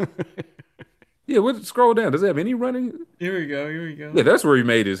 Yeah, scroll down. Does it have any running? Here we go. Yeah, that's where he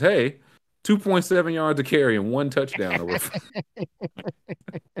made his hay. 2.7 yards a carry and 1 touchdown.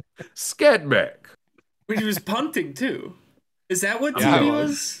 Scat back. But he was punting too. Is that what team he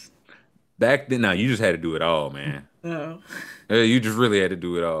was? Back then, no, you just had to do it all, man. Oh. You just really had to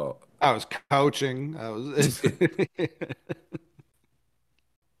do it all. I was coaching. I was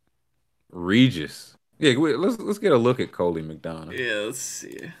Regis. Yeah, let's get a look at Coley McDonough. Yeah, let's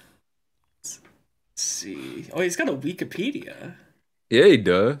see. Oh, he's got a Wikipedia. Yeah, he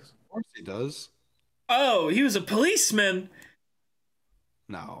does. Of course he does. Oh, he was a policeman.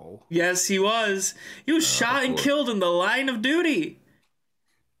 No. Yes, he was. He was shot and killed in the line of duty.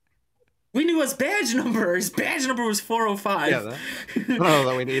 We knew his badge number. His badge number was 405. Yeah, I don't know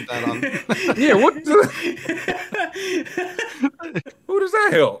that we need that on. Yeah, what? Who does that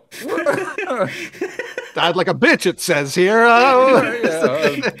help? Died like a bitch, it says here.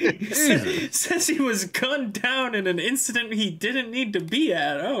 Says he was gunned down in an incident he didn't need to be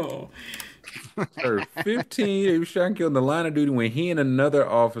at. Oh. 15, he was shot and killed in the line of duty when he and another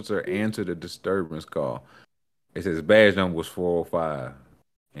officer answered a disturbance call. It says his badge number was 405,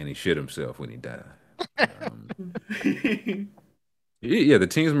 and he shit himself when he died. Yeah, the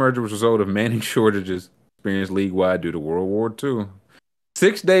team's merger was a result of manning shortages experienced league-wide due to World War II.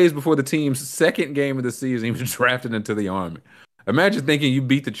 6 days before the team's second game of the season, he was drafted into the Army. Imagine thinking you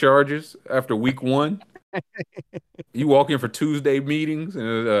beat the Chargers after week one. You walk in for Tuesday meetings,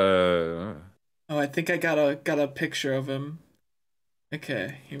 and Oh, I think I got a picture of him.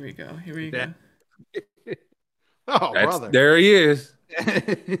 Okay, here we go. Here we go. Oh, brother. there he is.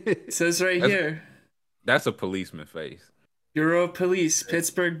 It says right here. That's a policeman face. Bureau of Police,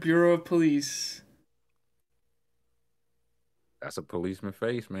 Pittsburgh Bureau of Police. That's a policeman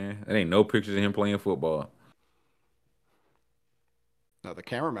face, man. There ain't no pictures of him playing football. No, the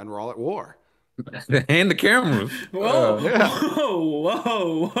cameramen were all at war. And the cameras. Whoa, yeah.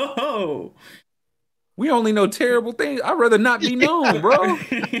 whoa. We only know terrible things. I'd rather not be known, bro.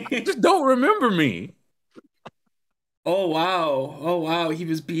 Just don't remember me. Oh wow. He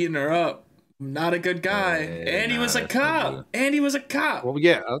was beating her up. Not a good guy. And he was a cop. Well,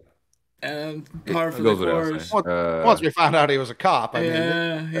 yeah. And par for the course. Once we found out he was a cop, I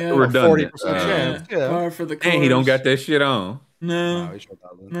mean, redundant. 40% chance. Yeah. Par for the course. And he don't got that shit on. No. He sure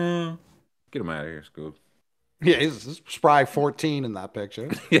doesn't. No. Get him out of here, Scoop. Yeah, he's spry 14 in that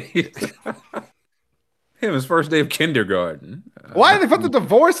picture. Him, his first day of kindergarten. Why did they put the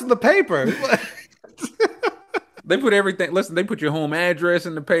divorce in the paper? They put everything. Listen, they put your home address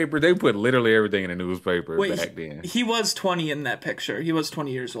in the paper. They put literally everything in the newspaper back then. He was 20 in that picture. He was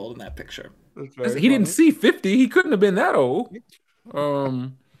 20 years old in that picture. He didn't see 50. He couldn't have been that old.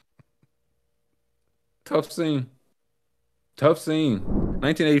 Tough scene.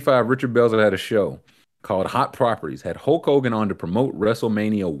 1985, Richard Belzer had a show called Hot Properties. Had Hulk Hogan on to promote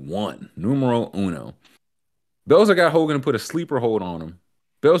WrestleMania 1, numero uno. Belzer got Hogan to put a sleeper hold on him.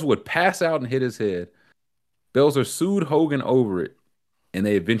 Belzer would pass out and hit his head. Belzer sued Hogan over it, and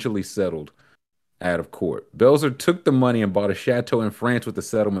they eventually settled out of court. Belzer took the money and bought a chateau in France with the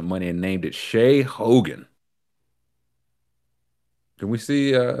settlement money and named it Shea Hogan. Can we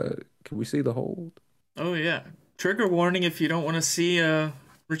see the hold? Oh yeah. Trigger warning if you don't want to see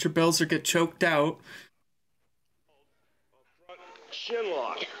Richard Belzer get choked out. Shin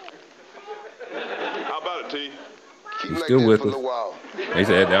lock. How about it, T? He's still with us. He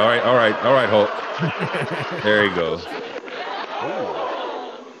said, all right, Hulk. There he goes.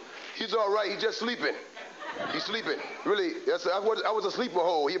 He's all right. He's just sleeping. He's sleeping. Really, I was a sleeper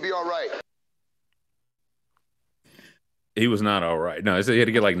hole. He'll be all right. He was not all right. No, he said he had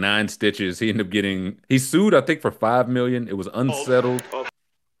to get like 9 stitches. He ended up he sued, I think, for $5 million. It was unsettled.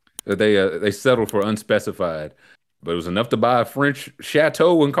 They settled for unspecified, but it was enough to buy a French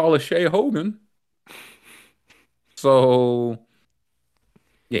chateau and call it Shea Hogan. So,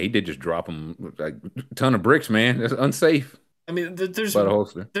 yeah, he did just drop him like a ton of bricks, man. That's unsafe. I mean, there's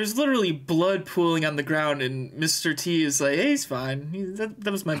literally blood pooling on the ground, and Mr. T is like, hey, he's fine.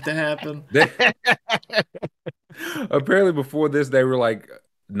 That was meant to happen. Apparently, before this, they were like,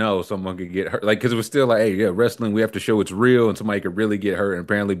 no, someone could get hurt. Like, because it was still like, hey, yeah, wrestling, we have to show it's real, and somebody could really get hurt. And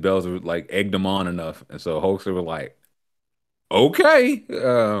apparently, Belzer like egged them on enough. And so Hulkster was like, okay.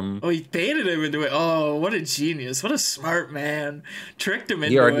 He baited him into it. Oh, what a genius. What a smart man. Tricked him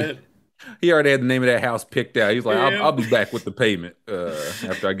into it. He already had the name of that house picked out. He's like, I'll be back with the payment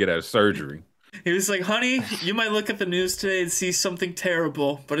after I get out of surgery. He was like, honey, you might look at the news today and see something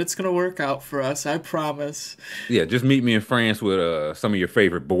terrible, but it's going to work out for us. I promise. Yeah, just meet me in France with some of your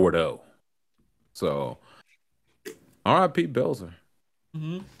favorite Bordeaux. So, R.I.P. Belzer.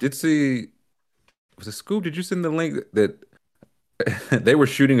 Mm-hmm. Was it Scoop? Did you send the link that they were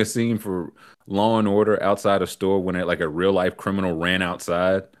shooting a scene for Law and Order outside a store when a real life criminal ran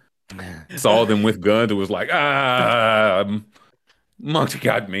outside, saw them with guns, and was like, Monk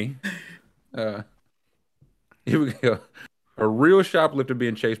got me. Here we go. A real shoplifter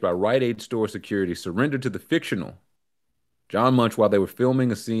being chased by Rite Aid store security surrendered to the fictional John Munch while they were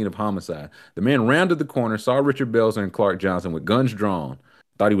filming a scene of homicide. The man rounded the corner, saw Richard Belzer and Clark Johnson with guns drawn,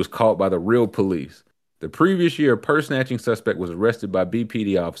 thought he was caught by the real police. The previous year, a purse-snatching suspect was arrested by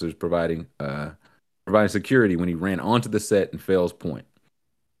BPD officers providing security when he ran onto the set in Fells Point.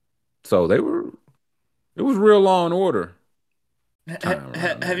 So it was real Law and Order.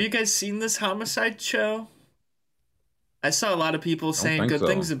 Have you guys seen this homicide show? I saw a lot of people saying good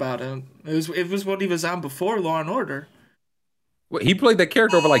things about it. It was what he was on before Law and Order. Well, he played that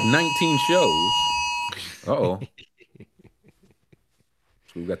character over like 19 shows. Uh-oh.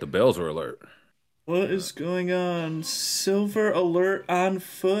 So we got the Belzer alert. What is going on? Silver alert on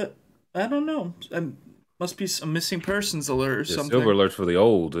foot? I don't know. Must be some missing persons alert or something. Silver alert's for the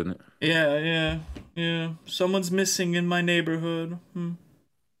old, isn't it? Yeah. Someone's missing in my neighborhood.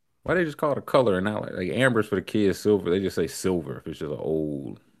 Why they just call it a color and not like amber's for the kids, silver? They just say silver if it's just an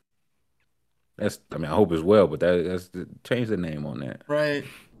old. I mean, I hope as well, but change the name on that. Right.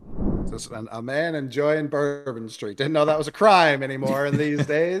 Just a man enjoying Bourbon Street. Didn't know that was a crime anymore in these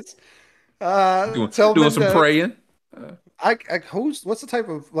days. Doing some praying. What's the type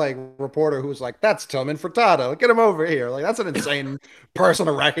of like reporter who's like, that's Tillman Furtado, get him over here? Like, that's an insane person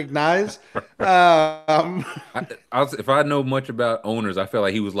to recognize. If I know much about owners, I feel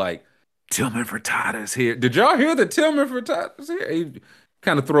like he was like, Tillman Furtado's here. Did y'all hear that Tillman Furtado's here? He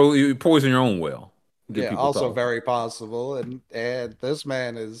kind of you poison your own well. Yeah, also talking. Very possible. And this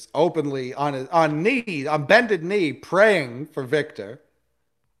man is openly on bended knee, praying for Victor.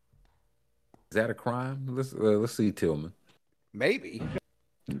 Is that a crime? Let's see Tillman. Maybe.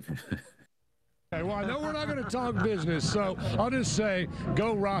 Well, I know we're not going to talk business, so I'll just say,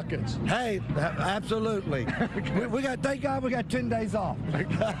 go Rockets. Hey, absolutely. we got, thank God we got 10 days off.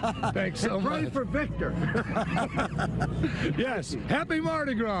 Thanks so much. Ready for Victor. Yes, happy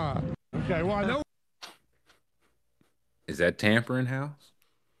Mardi Gras. Okay, well, I know. Is that tampering, House?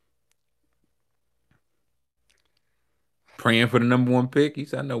 Praying for the #1 pick? He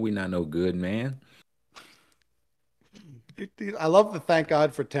said, I know we not no good, man. I love the thank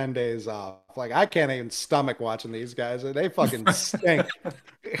God for 10 days off. Like, I can't even stomach watching these guys. They fucking stink.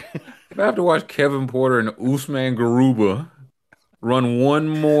 If I have to watch Kevin Porter and Usman Garuba run one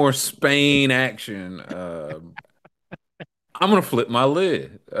more Spain action, I'm going to flip my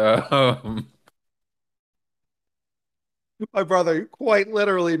lid. My brother quite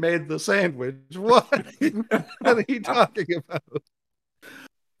literally made the sandwich. What are you talking about?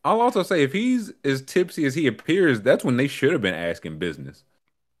 I'll also say, if he's as tipsy as he appears, that's when they should have been asking business.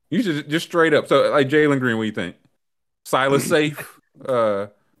 You should just straight up. So, like Jalen Green, what do you think? Silas safe?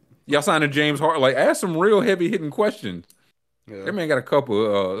 Y'all signing James Harden? Like, ask some real heavy hitting questions. Yeah. That man got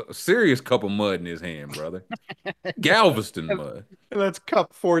a serious cup of mud in his hand, brother. Galveston mud. That's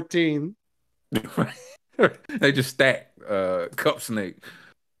cup 14. They just stack cup snake.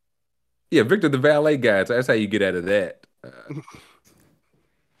 Yeah, Victor the valet guy. So that's how you get out of that.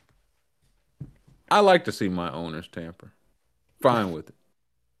 I like to see my owners tamper. Fine with it.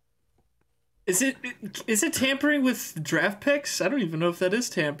 Is it tampering with draft picks? I don't even know if that is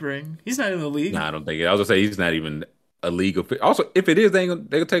tampering. He's not in the league. No, I don't think it. I was gonna say he's not even a league official. Also, if it is, they're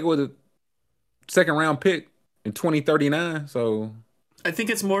gonna take away the second round pick in 2039. So I think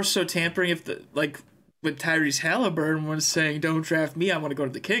it's more so tampering if when Tyrese Halliburton was saying, "Don't draft me, I want to go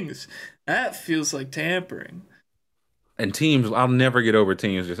to the Kings." That feels like tampering. And teams, I'll never get over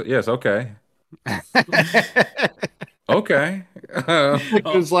teams. Just yes, okay. Okay.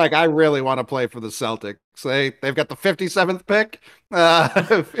 It's like, I really want to play for the Celtics. They've got the 57th pick.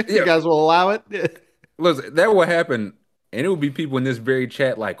 If you guys will allow it. Look, that will happen, and it will be people in this very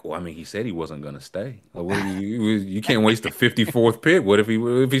chat like, "Well, I mean, he said he wasn't going to stay. You can't waste the 54th pick. What if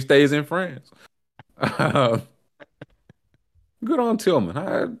he stays in France?" Good on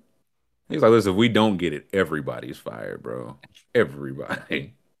Tillman. He's like, "Listen, if we don't get it, everybody's fired, bro.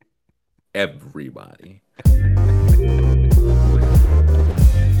 Everybody."